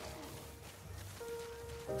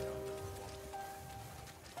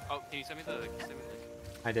 Oh, can you send me the link?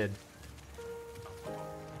 I did.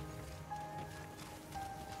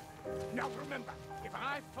 Now remember, if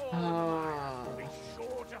I fall in the mire, be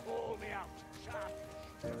sure to haul me out. Sharp.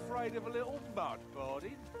 Afraid of a little mud,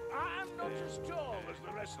 Bardin? I'm not as tall as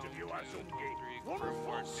the rest of you, Azungi. One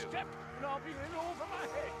false step, and I'll be in over my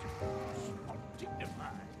head.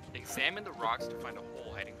 Undignified. Examine the rocks to find a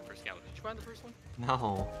hole hiding the first gallery. Did you find the first one?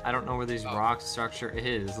 No, I don't know where this rock structure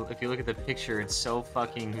is. If you look at the picture, it's so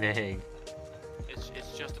fucking vague. It's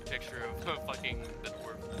just a picture of fucking the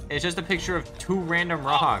dwarf. It's just a picture of 2 random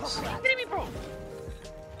rocks. What are you kidding me, bro?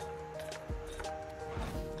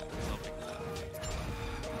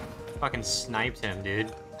 Fucking sniped him,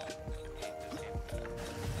 dude.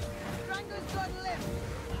 Strango's got left.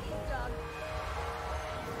 He's done.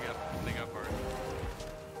 They got hard.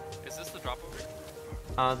 Is this the drop over?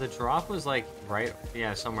 The drop was like right,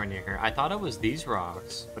 yeah, somewhere near here. I thought it was these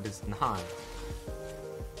rocks, but it's not.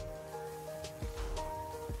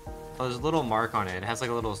 Oh, there's a little mark on it. It has like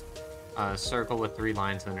a little circle with 3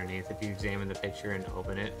 lines underneath if you examine the picture and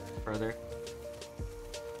open it further.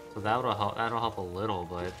 So that'll help. That'll help a little,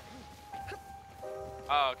 but.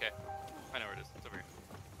 Oh, okay. I know where it is. It's over here.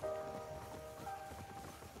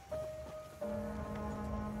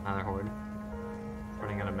 Another horde.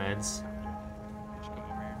 Running out of meds. Should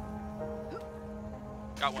come over here.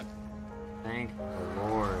 Got one. Thank the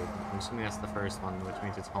Lord. I'm assuming that's the first one, which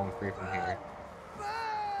means it's home free from here.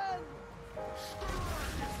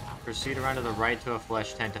 Proceed around to the right to a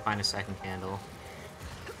flesh tent to find a second candle.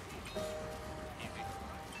 Easy.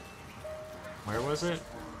 Where was it?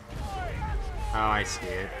 Oh, I see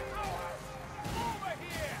it.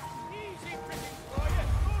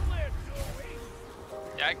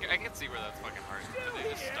 Yeah, I can see where that's fucking hard. But they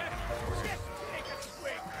just stuck it.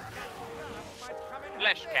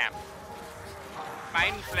 Flesh camp.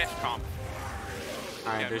 Find flesh camp.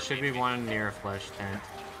 Alright, there should be one near a flesh tent.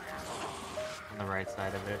 On the right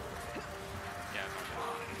side of it. Yeah.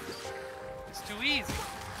 It's too easy.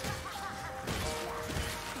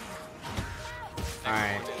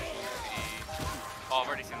 Alright. Oh, I've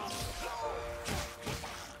already seen this.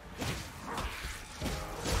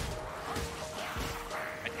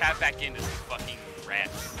 I tap back into some fucking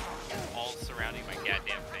rats all surrounding my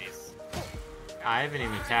goddamn face. I haven't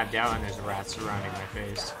even tapped out and there's rats surrounding my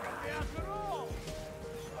face.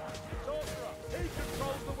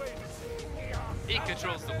 He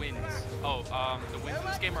controls the winds. Oh, the winds in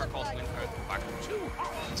this game are called winds.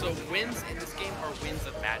 So winds in this game are winds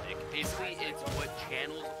of magic. Basically, it's what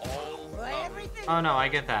channels all. Oh no, I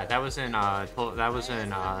get that. That was in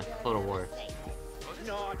Total War.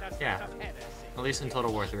 Yeah. At least in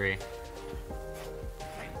Total War 3.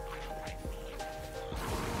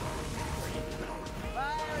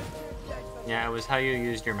 Yeah, it was how you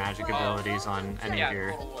used your magic abilities on any of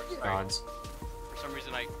your gods. For some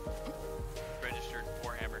reason, I registered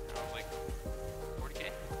Warhammer. And I was like, 40k?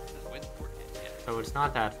 This wins 40k. Yeah. So it's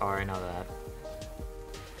not that far, I know that.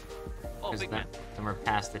 Oh, big man. Then we're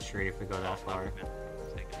past the tree if we go that far. Big man.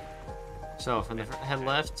 Let's take it. So, from the head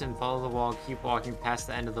left and follow the wall, keep walking past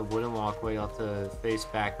the end of the wooden walkway. You'll have to face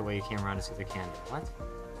back the way you came around to see the candle. What?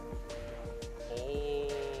 Oh,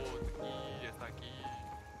 está aquí.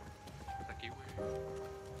 Está aquí, güey.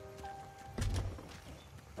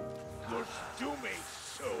 Must do me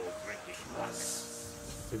so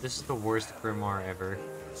ridiculous. Dude, this is the worst grimoire ever.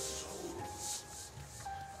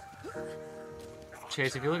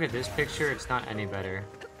 Chase, if you look at this picture, it's not any better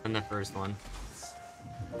than the first one.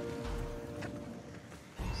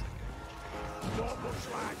 Not much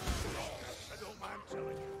like I don't mind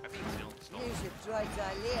telling you. I mean, still. You should try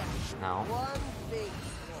Xylea. No. One big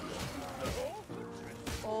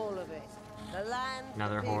one. All of it. The land,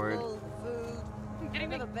 Another the people, horde. the food. I've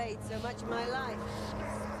never bathed so much in my life.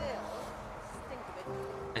 Still, think of it.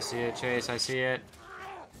 I see it, Chase, I see it.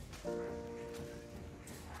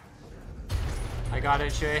 I got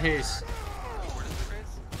it, Chase. Where does the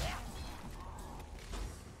race?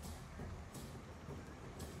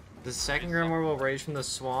 The second grimoire will rage from the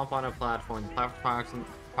swamp on a platform. The platform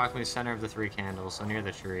approximately center of the 3 candles, so near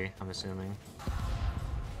the tree, I'm assuming.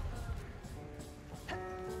 I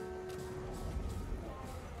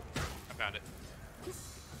found it.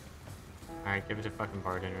 Alright, give it to fucking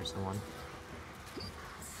Barden or someone.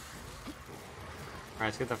 Alright,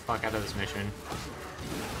 let's get the fuck out of this mission.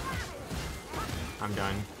 I'm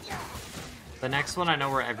done. The next one I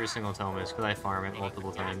know where every single tome is, because I farm it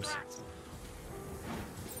multiple times.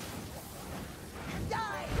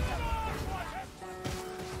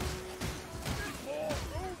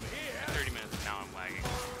 30 minutes now, I'm lagging.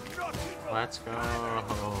 Let's go.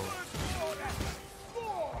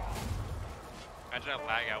 Imagine I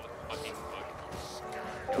lag out with the fucking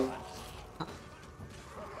book.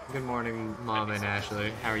 Good morning, Mom and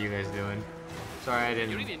Ashley. How are you guys doing? Sorry I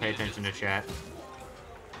didn't pay attention to chat.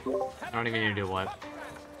 I don't even need to do what?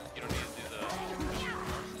 You don't need to do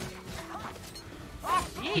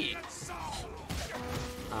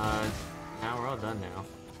the... Now we're all done now.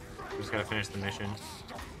 We just gotta finish the mission.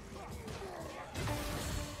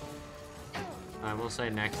 I will say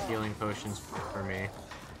next healing potions for me.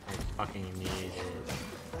 I fucking need it.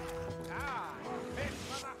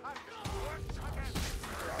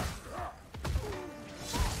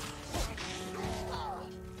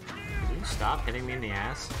 Can you stop hitting me in the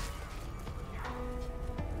ass?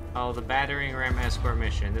 Oh, the battering ram escort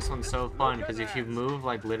mission. This one's so fun because if you move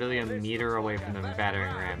like literally a meter away from the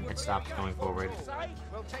battering ram, it stops going forward.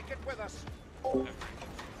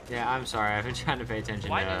 Yeah, I'm sorry. I've been trying to pay attention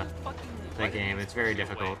to the game. It's very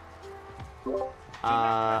difficult.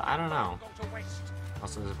 I don't know.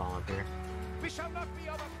 Also, there's a bomb up here. We shall not be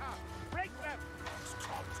overcome. Break them.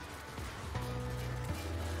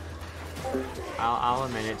 I'll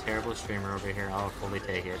admit it. Terrible streamer over here. I'll fully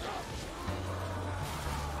take it.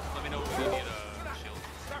 Let me know if you need a shield.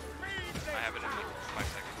 I have it in like 5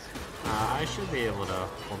 seconds. I should be able to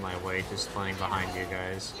hold my weight just playing behind you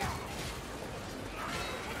guys. I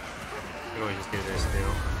could always just do this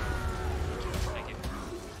too. Thank you.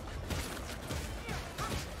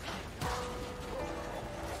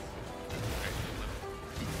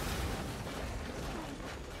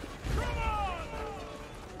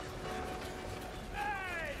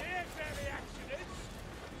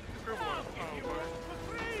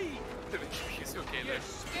 He's okay there.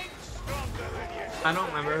 I don't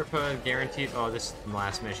remember if guaranteed. Oh, this is the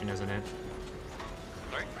last mission, isn't it?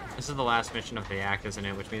 Sorry? This is the last mission of the act, isn't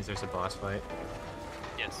it? Which means there's a boss fight.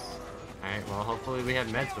 Yes. Alright, well, hopefully we have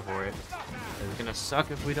meds before it. It's gonna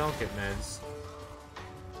suck if we don't get meds.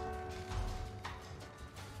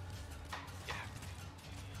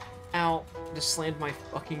 Ow! Just slammed my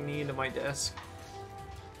fucking knee into my desk.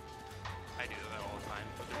 I do that all the time.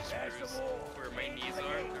 But there's screws where my knees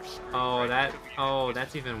are. They're screwed Oh, right that. into the Oh, weakest.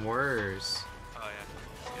 that's even worse. Oh, yeah.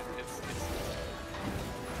 It's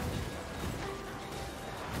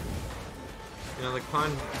You know,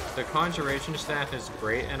 the conjuration staff is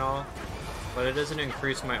great and all, but it doesn't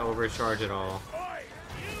increase my overcharge at all.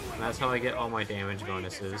 And that's how I get all my damage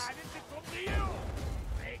bonuses.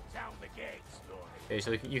 Okay,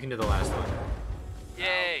 so you can do the last one.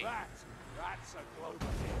 Yay! That's a global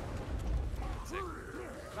Sick.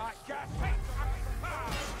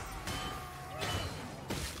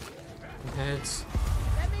 Heads.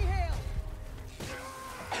 Let me heal.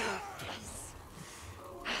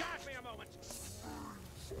 Give me a moment.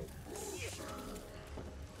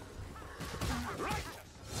 Righteous.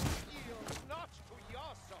 Yield not to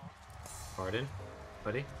your sword. Pardon,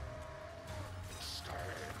 buddy.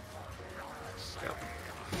 Go.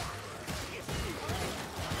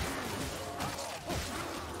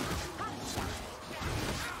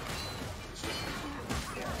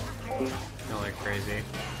 Y'all are crazy.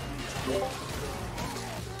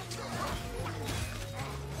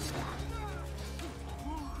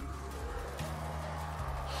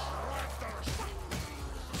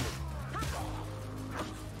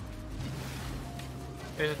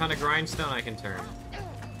 There's a kind of grindstone I can turn.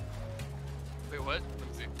 Wait, what? Let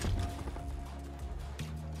me see.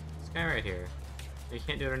 This guy right here. You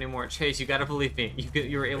can't do it anymore. Chase, you gotta believe me.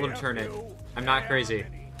 You were able to turn it. I'm not crazy.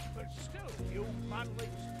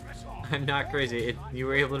 I'm not crazy. You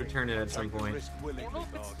were able to turn it at some point. I don't know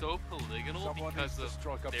if it's so polygonal because of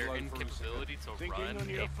their incapability to run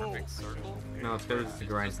a perfect circle. No, it's because it's the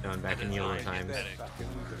grindstone back in the older times.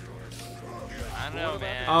 I don't know,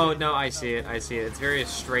 man. Oh, no, I see it. I see it. It's very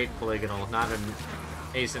straight polygonal, not an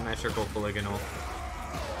asymmetrical polygonal.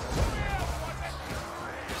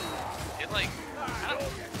 It like,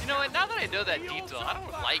 you know what? Now that I know that detail, I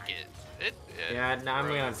don't like it. Yeah, now I'm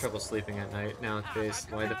gonna have trouble sleeping at night nowadays.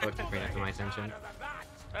 Why the fuck did you bring that to my attention?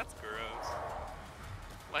 That's gross.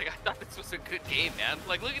 Like, I thought this was a good game, man.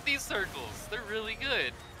 Like, look at these circles. They're really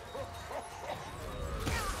good.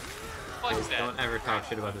 Fuck Please that. don't ever talk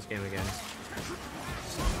shit about this game again.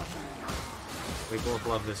 We both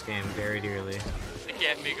love this game very dearly. I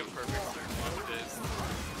can't make a perfect circle with this.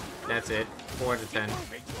 That's it. 4 out of 10.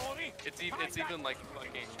 It's even like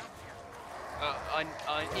fucking an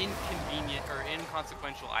inconvenient or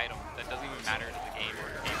inconsequential item that doesn't even matter to the game or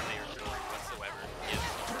your gameplay or story whatsoever.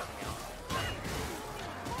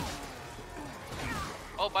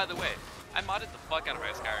 Oh, by the way, I modded the fuck out of my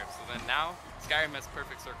Skyrim, so then now Skyrim has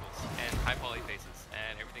perfect circles and high poly faces,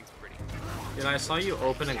 and everything's pretty. Dude, I saw you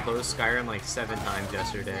open and close Skyrim like 7 times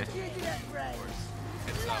yesterday.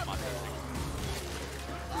 It's mod testing.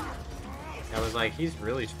 I was like, he's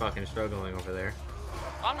really fucking struggling over there.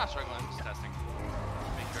 I'm not struggling, I'm just testing.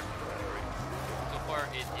 Make sure everything's right. So far,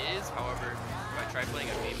 it is, however, if I try playing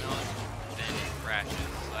a female, then it crashes.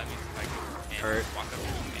 So that means if I can walk up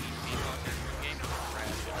to any female character in the game, it will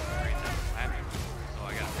crash. It doesn't create that happening. So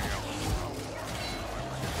I gotta figure out what's wrong.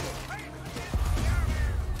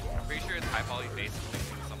 I'm pretty sure it's high poly face is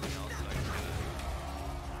mixing with something else, so I just gotta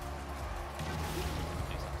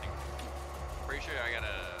do something. Pretty sure I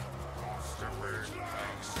gotta convert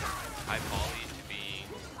high poly to be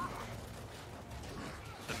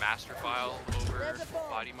the master file over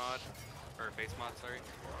body mod, or face mod, sorry.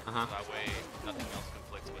 So that way nothing else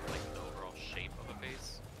conflicts with like the overall shape of a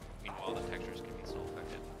face. Meanwhile, the textures can be still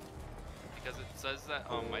affected. Because it says that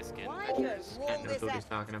my skin textures I know what he's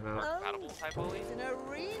talking about. are compatible with high poly. It's an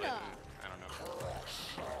arena. I don't know.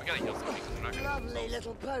 We gotta heal something because we're not gonna Lovely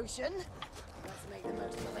little potion. Let's make the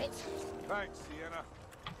most of it. Thanks, Sienna.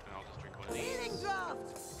 and I'll just drink one of Healing these.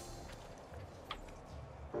 draft.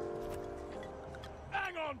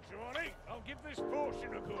 Hang on, Johnny. I'll give this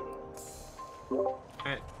potion a go.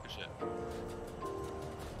 Alright, Good shit.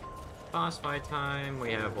 boss fight time.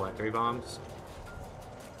 We have what, 3 bombs?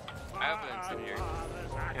 I have an incendiary.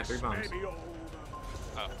 Yeah, 3 bombs.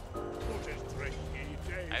 Oh,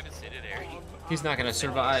 I have incendiary. He's not gonna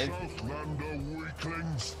survive.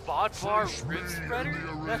 Bodvar Rib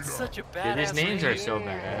Spreader? That's such a badass Dude, his names are name. so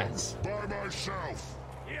badass. By myself.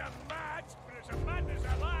 You're mad, but it's a madness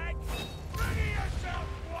I like. Ready yourself,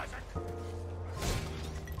 Wazzock.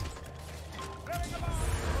 Filling them all.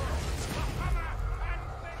 The hammer and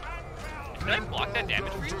the anvil. Can I block that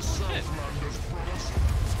damage for you? Shit.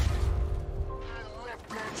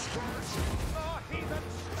 Oh, heathen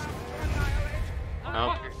stamp to annihilate.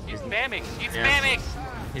 Oh, He's spamming. He's Yeah. spamming.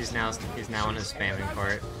 he's now on his spamming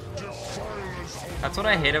part. That's what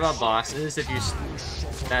I hate about bosses,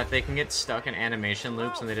 that they can get stuck in animation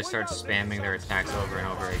loops and they just start spamming their attacks over and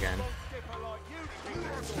over again.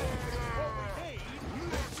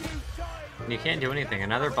 And you can't do anything.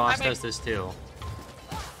 Another boss does this too.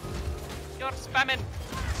 You're spamming.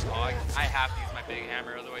 Oh, I have to use my big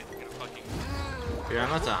hammer, otherwise he's gonna fucking. Dude, I'm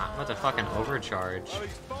about to fucking overcharge.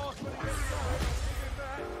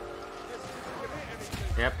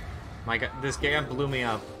 Yep. My god, this guy blew me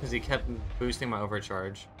up because he kept boosting my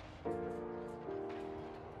overcharge.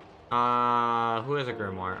 Who has a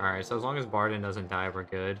grimoire? Alright, so as long as Barden doesn't die, we're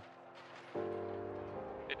good.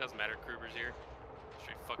 It doesn't matter. Kruger's here.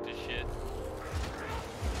 Straight fucked his shit.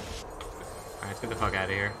 Alright, let's get the fuck out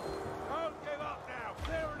of here. Don't give up now.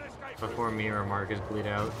 Clear and escape. Before me or Marcus bleed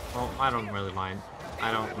out. Well, I don't really mind.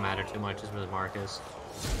 I don't matter too much as with Marcus.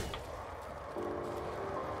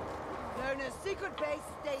 Lona's secret base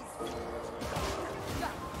stays.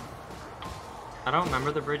 I don't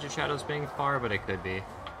remember the Bridge of Shadows being far, but it could be.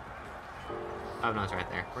 Oh no, it's right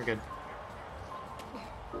there. We're good.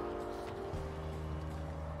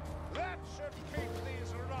 That should keep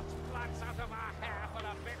these rot blacks out of our hair for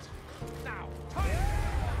a bit. Now,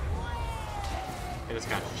 It just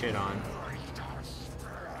got shit on.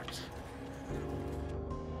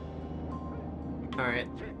 Alright.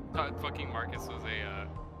 Thought fucking Marcus was a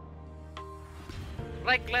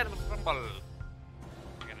like let rumble.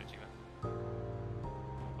 I got an achievement.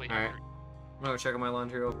 Wait, Alright. I'm gonna check on my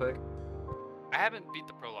laundry real quick. I haven't beat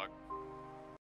the prologue